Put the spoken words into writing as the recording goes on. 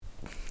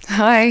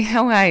Hi,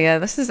 how are you?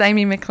 This is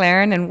Amy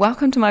McLaren and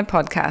welcome to my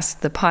podcast,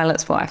 The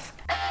Pilot's Wife.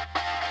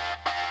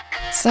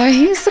 So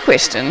here's the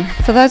question.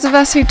 For those of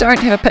us who don't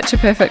have a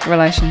picture-perfect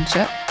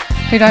relationship,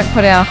 who don't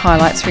put our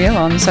highlights reel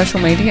on social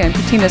media and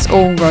pretend it's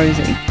all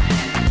rosy,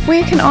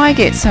 where can I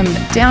get some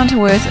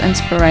down-to-earth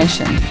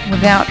inspiration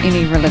without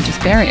any religious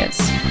barriers?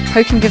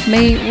 Who can give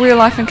me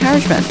real-life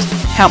encouragement,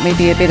 help me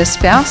be a better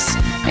spouse,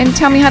 and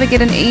tell me how to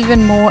get an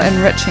even more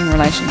enriching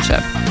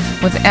relationship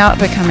without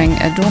becoming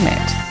a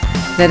doormat?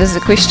 That is the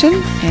question,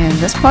 and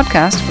this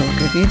podcast will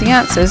give you the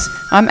answers.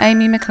 I'm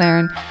Amy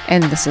McLaren,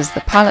 and this is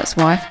the Pilot's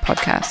Wife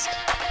podcast.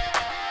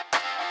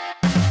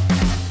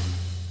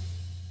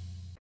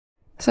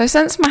 So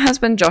since my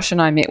husband Josh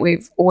and I met,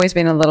 we've always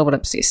been a little bit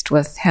obsessed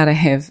with how to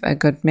have a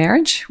good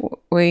marriage.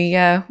 We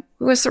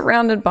were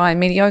surrounded by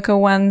mediocre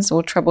ones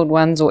or troubled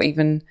ones or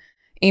even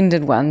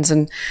ended ones.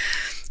 And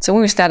so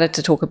when we started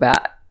to talk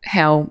about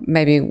how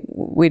maybe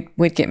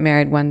we'd get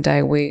married one day,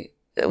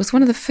 it was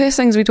one of the first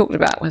things we talked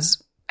about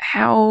was,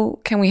 how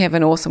can we have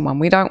an awesome one?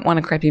 We don't want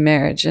a crappy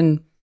marriage. And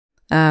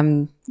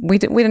we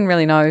didn't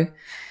really know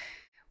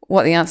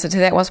what the answer to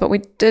that was, but we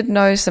did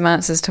know some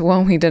answers to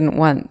what we didn't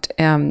want.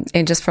 And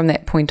just from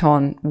that point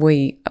on,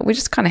 we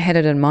just kind of had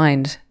it in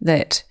mind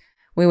that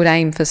we would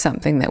aim for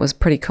something that was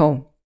pretty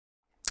cool.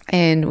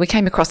 And we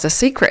came across a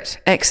secret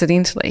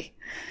accidentally,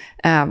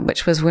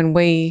 which was when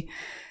we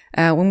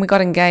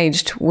got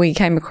engaged, we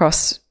came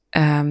across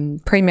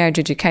pre-marriage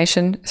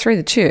education through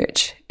the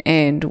church,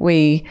 and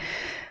we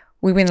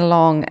went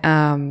along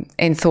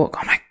and thought,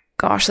 oh my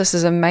gosh, this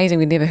is amazing.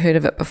 We'd never heard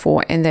of it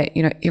before, and that,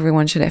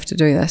 everyone should have to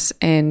do this.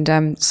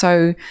 And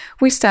so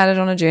we started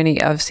on a journey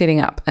of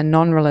setting up a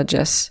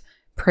non-religious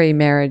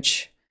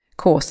pre-marriage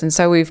course. And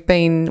so we've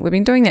been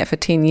doing that for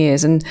 10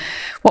 years. And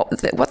what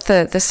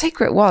the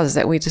secret was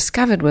that we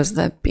discovered was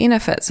the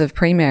benefits of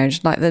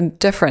pre-marriage, like the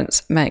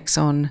difference it makes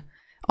on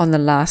the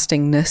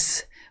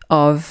lastingness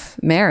of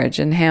marriage,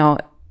 and how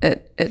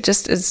it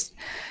just is.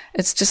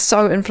 It's just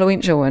so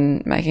influential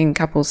in making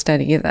couples stay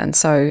together. And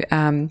so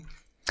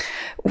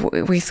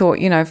we thought,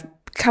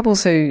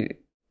 couples who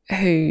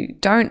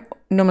don't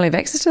normally have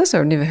access to this or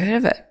have never heard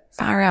of it,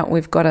 far out,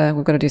 we've got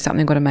to do something,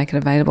 we've got to make it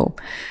available.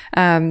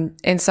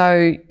 And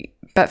so,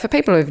 but for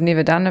people who've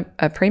never done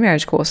a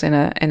pre-marriage course and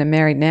are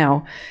married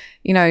now,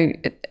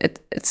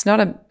 it's not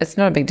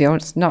a big deal.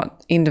 It's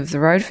not end of the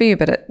road for you,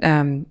 but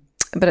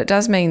it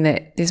does mean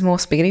that there's more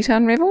spaghetti to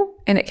unravel,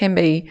 and it can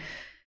be,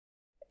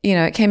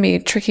 it can be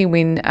tricky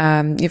when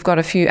you've got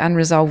a few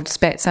unresolved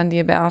spats under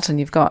your belt and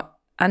you've got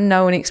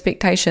unknown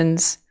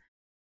expectations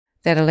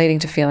that are leading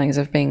to feelings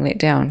of being let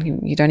down.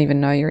 You don't even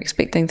know you're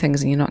expecting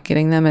things and you're not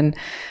getting them. And,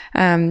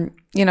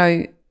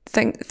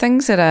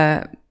 things that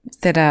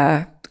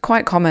are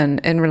quite common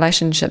in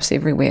relationships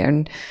everywhere.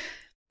 And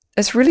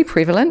it's really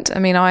prevalent. I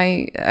mean,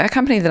 a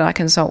company that I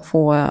consult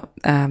for,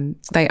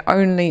 they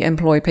only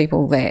employ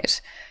people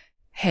that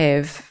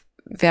have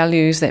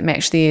values that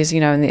match theirs,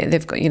 and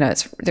they've got,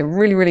 they're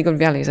really, really good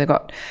values. They've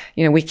got,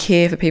 we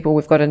care for people,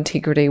 we've got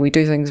integrity, we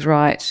do things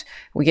right,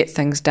 we get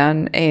things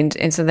done.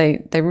 And so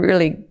they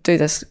really do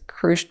this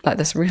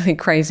this really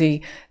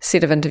crazy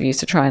set of interviews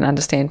to try and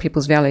understand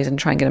people's values and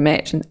try and get a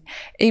match. And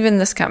even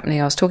this company,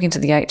 I was talking to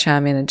the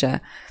HR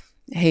manager,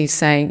 he's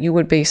saying, you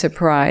would be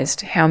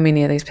surprised how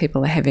many of these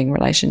people are having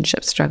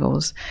relationship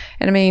struggles.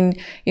 And I mean,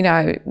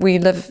 we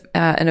live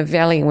in a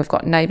valley and we've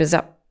got neighbours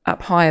up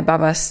high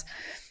above us,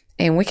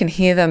 and we can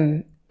hear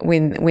them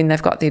when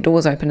they've got their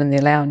doors open in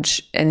their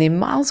lounge, and they're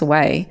miles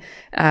away.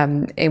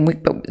 But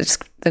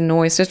the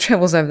noise just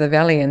travels over the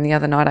valley. And the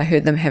other night I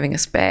heard them having a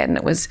spat, and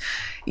it was,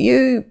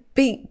 you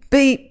beep,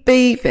 beep,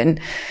 beep, and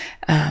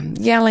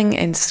yelling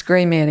and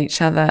screaming at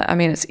each other. I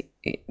mean,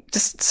 it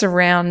just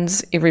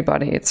surrounds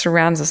everybody. It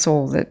surrounds us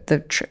all,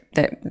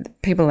 that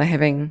people are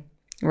having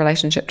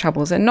relationship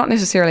troubles, and not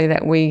necessarily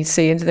that we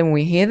see into them when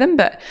we hear them,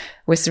 but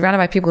we're surrounded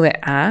by people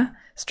that are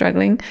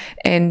struggling.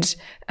 And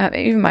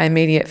even my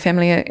immediate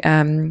family,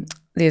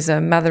 there's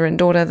a mother and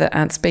daughter that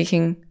aren't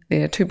speaking.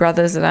 There are two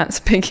brothers that aren't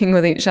speaking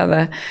with each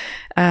other.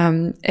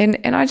 And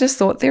I just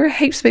thought there are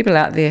heaps of people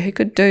out there who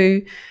could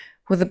do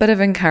with a bit of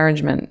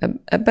encouragement,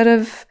 a bit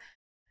of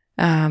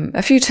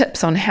a few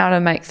tips on how to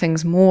make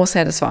things more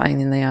satisfying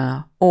than they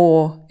are,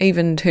 or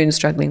even turn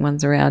struggling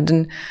ones around.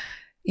 And,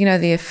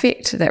 the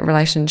effect that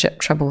relationship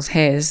troubles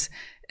has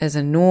is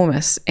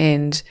enormous.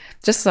 And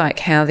just like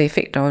how the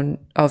effect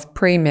of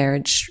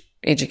pre-marriage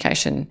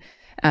education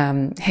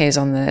has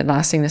on the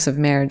lastingness of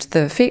marriage,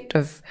 the effect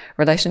of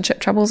relationship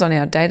troubles on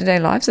our day-to-day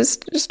lives is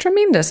just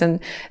tremendous. And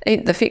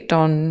the effect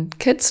on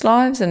kids'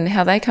 lives and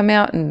how they come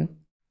out, and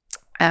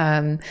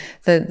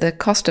the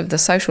cost of the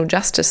social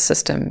justice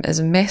system is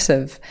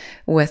massive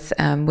with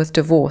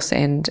divorce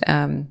and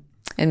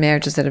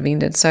marriages that have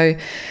ended. So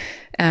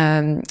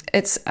I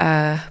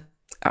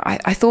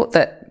thought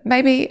that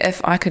maybe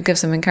if I could give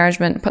some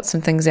encouragement, put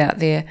some things out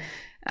there,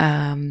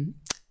 then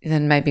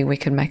maybe we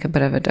could make a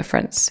bit of a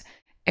difference.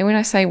 And when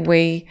I say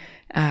we,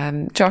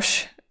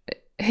 Josh,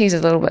 he's a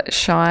little bit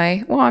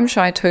shy. Well, I'm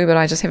shy too, but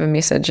I just have a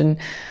message, and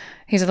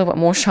he's a little bit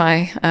more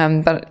shy.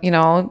 But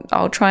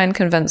I'll try and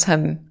convince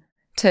him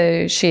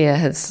to share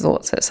his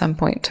thoughts at some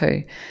point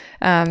too.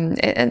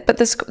 But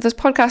this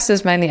podcast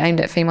is mainly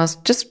aimed at females,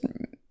 just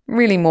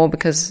really more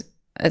because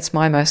it's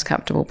my most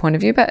comfortable point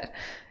of view, but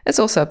it's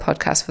also a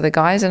podcast for the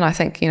guys. And I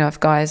think, if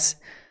guys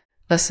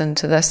listen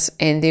to this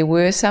and there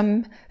were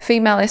some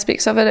female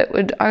aspects of it, it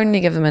would only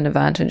give them an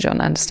advantage on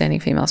understanding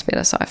females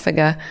better. So I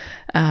figure,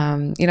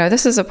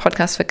 this is a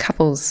podcast for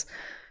couples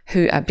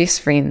who are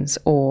best friends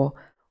or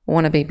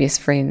want to be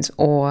best friends,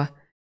 or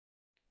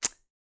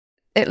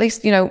at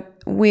least,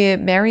 we're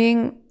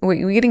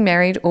getting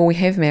married, or we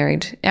have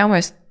married our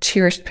most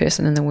cherished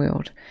person in the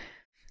world.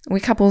 We're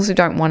couples who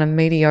don't want a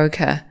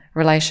mediocre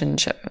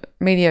relationship,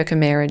 mediocre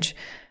marriage.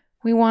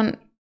 We want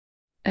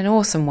an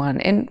awesome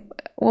one. And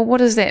well, what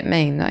does that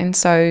mean? And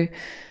so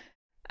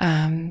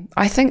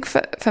I think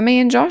for me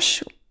and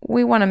Josh,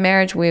 we want a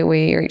marriage where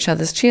we are each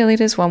other's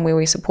cheerleaders, one where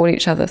we support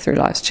each other through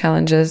life's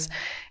challenges,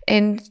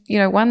 and,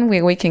 one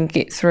where we can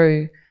get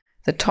through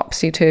the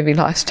topsy-turvy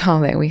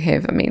lifestyle that we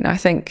have. I mean, I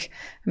think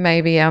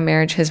maybe our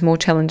marriage has more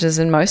challenges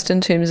than most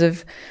in terms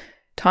of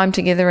time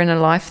together in a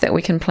life that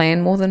we can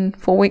plan more than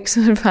 4 weeks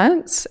in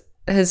advance.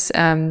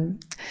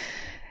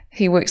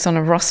 He works on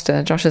a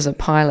roster. Josh is a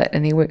pilot,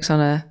 and he works on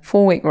a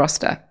 4-week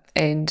roster,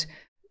 and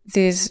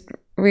there's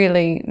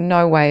really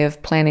no way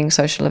of planning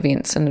social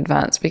events in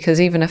advance,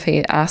 because even if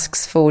he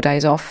asks 4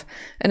 days off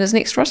in his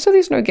next roster,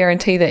 there's no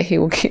guarantee that he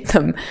will get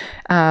them,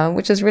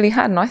 which is really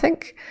hard. And I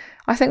think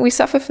we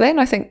suffer for that.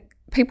 And I think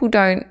people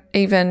don't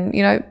even,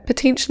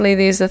 potentially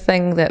there's a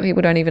thing that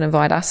people don't even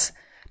invite us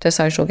to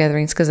social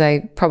gatherings because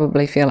they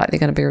probably feel like they're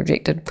going to be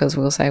rejected, because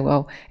we'll say,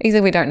 well,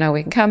 either we don't know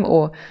we can come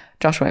or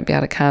Josh won't be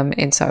able to come,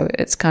 and so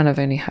it's kind of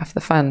only half the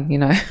fun,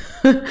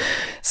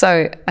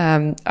 So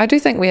I do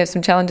think we have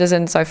some challenges,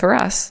 and so for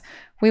us,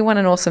 we want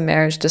an awesome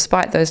marriage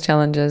despite those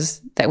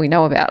challenges that we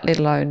know about, let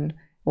alone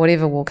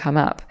whatever will come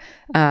up.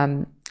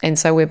 And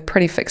so we're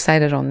pretty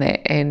fixated on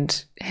that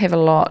and have a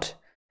lot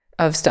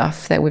of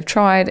stuff that we've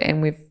tried,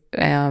 and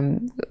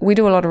we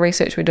do a lot of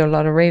research, we do a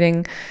lot of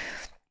reading,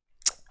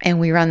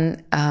 and we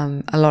run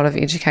a lot of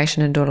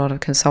education and do a lot of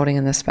consulting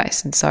in this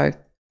space. And so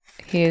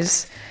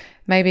here's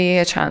maybe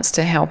a chance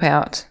to help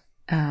out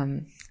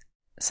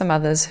some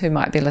others who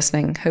might be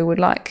listening who would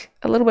like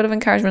a little bit of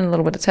encouragement, a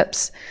little bit of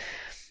tips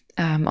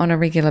on a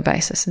regular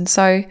basis. And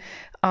so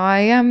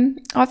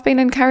I've been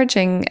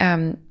encouraging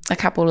a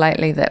couple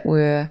lately that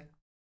were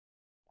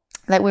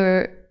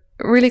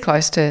really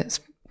close to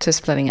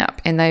splitting up,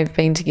 and they've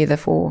been together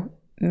for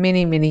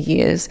many, many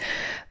years,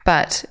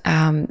 but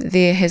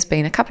there has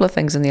been a couple of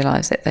things in their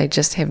lives that they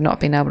just have not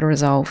been able to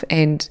resolve.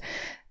 And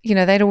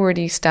they'd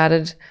already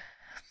started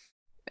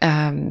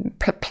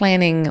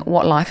planning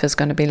what life is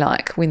going to be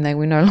like when they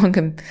were no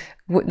longer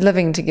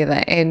living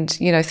together, and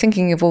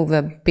thinking of all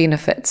the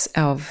benefits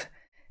of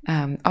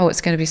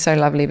it's going to be so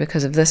lovely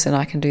because of this, and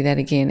I can do that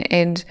again.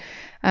 And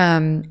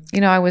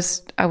I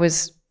was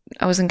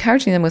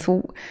encouraging them with,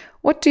 well,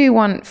 what do you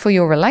want for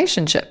your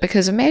relationship?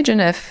 Because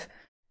imagine if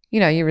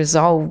you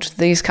resolved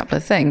these couple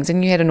of things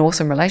and you had an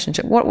awesome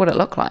relationship. What would it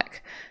look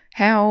like?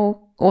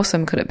 How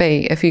awesome could it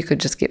be if you could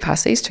just get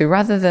past these two,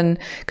 rather than,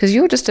 because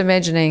you're just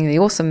imagining the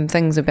awesome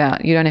things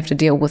about you don't have to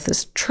deal with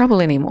this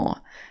trouble anymore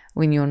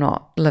when you're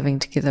not living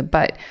together,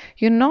 but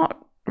you're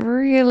not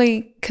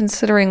really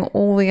considering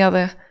all the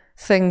other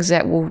things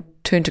that will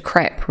turn to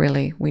crap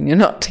really when you're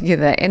not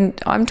together.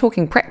 And I'm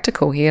talking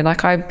practical here.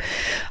 Like I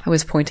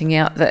was pointing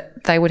out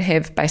that they would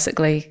have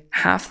basically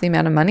half the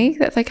amount of money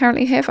that they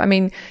currently have. I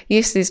mean,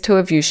 yes, there's two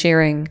of you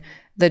sharing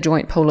the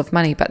joint pool of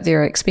money, but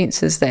there are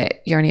expenses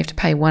that you only have to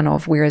pay one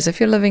of, whereas if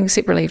you're living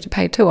separately, you have to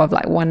pay two of.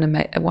 Like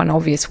one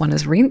obvious one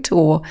is rent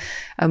or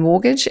a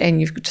mortgage, and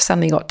you've just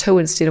suddenly got two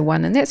instead of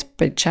one, and that's a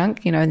big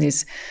chunk, and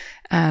there's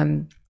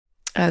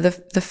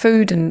the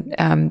food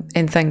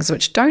and things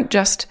which don't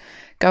just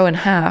go in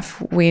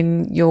half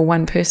when you're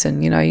one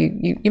person.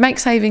 You make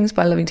savings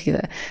by living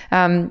together,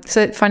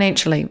 so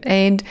financially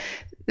and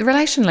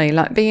relationally,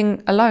 like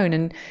being alone.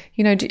 And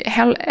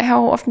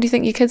how often do you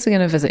think your kids are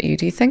going to visit you?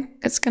 Do you think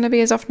it's going to be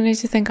as often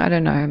as you think? I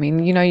don't know. I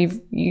mean,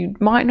 you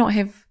might not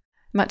have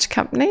much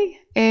company,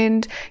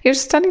 and you're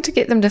starting to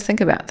get them to think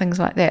about things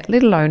like that,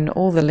 let alone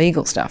all the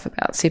legal stuff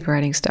about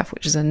separating stuff,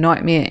 which is a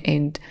nightmare,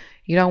 and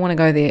you don't want to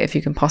go there if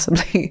you can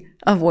possibly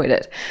avoid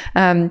it.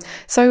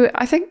 So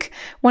I think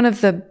one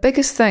of the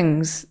biggest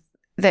things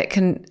that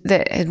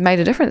had made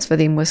a difference for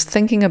them was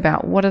thinking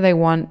about what do they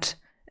want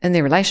in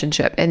their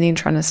relationship, and then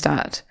trying to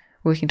start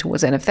working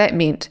towards that. And if that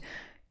meant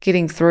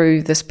getting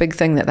through this big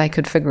thing that they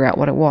could figure out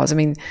what it was. I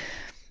mean,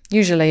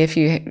 usually if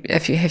you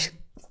have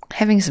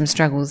having some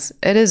struggles,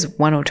 it is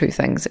one or two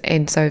things.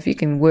 And so if you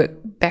can work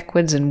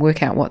backwards and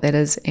work out what that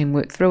is and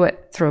work through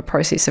it through a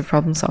process of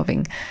problem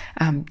solving,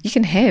 you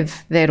can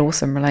have that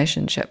awesome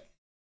relationship.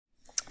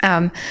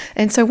 And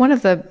so one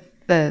of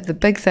the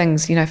big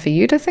things, for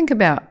you to think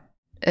about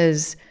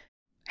is,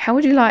 how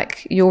would you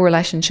like your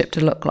relationship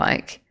to look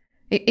like?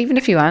 Even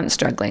if you aren't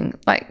struggling,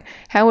 like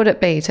how would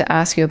it be to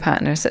ask your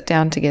partner, sit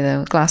down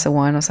together, a glass of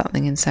wine or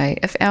something, and say,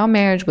 if our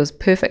marriage was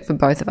perfect for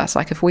both of us,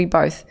 like if we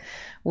both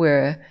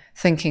were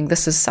thinking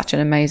this is such an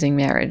amazing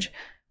marriage,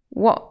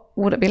 what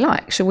would it be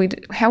like?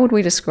 How would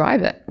we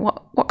describe it?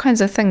 What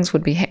kinds of things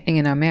would be happening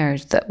in our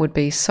marriage that would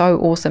be so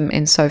awesome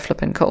and so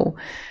flippin' cool?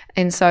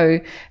 And so,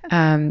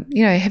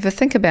 have a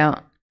think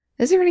about,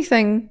 is there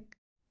anything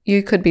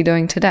you could be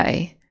doing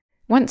today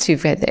once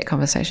you've had that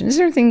conversation? Is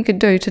there anything you could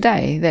do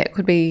today that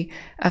could be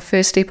a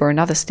first step or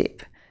another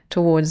step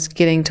towards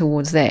getting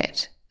towards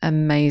that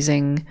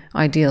amazing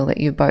ideal that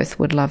you both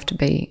would love to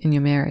be in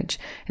your marriage?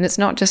 And it's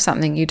not just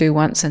something you do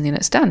once and then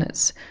it's done.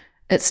 It's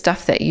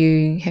stuff that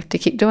you have to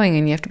keep doing,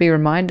 and you have to be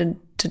reminded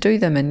to do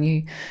them, and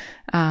you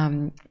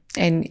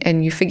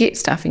and you forget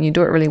stuff, and you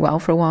do it really well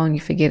for a while and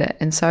you forget it.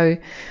 And so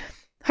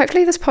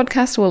hopefully this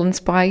podcast will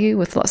inspire you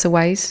with lots of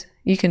ways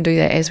you can do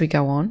that as we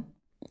go on.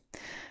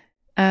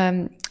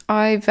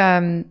 I've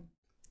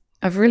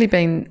really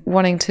been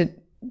wanting to do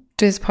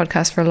this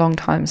podcast for a long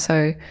time,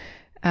 so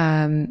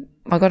I've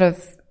got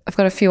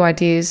a few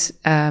ideas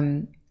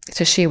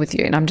to share with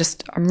you, and I'm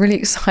really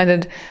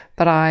excited,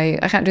 but I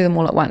can't do them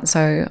all at once,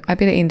 so I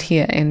better end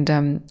here and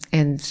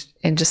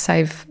just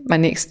save my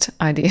next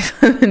idea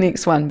for the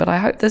next one. But I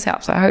hope this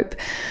helps. I hope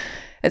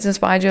it's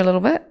inspired you a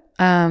little bit.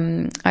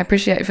 I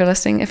appreciate you for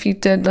listening. If you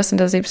did listen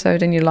to this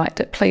episode and you liked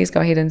it, please go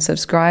ahead and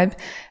subscribe.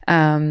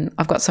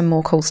 I've got some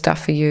more cool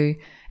stuff for you,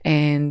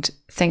 and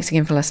thanks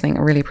again for listening.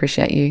 I really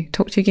appreciate you.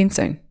 Talk to you again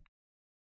soon.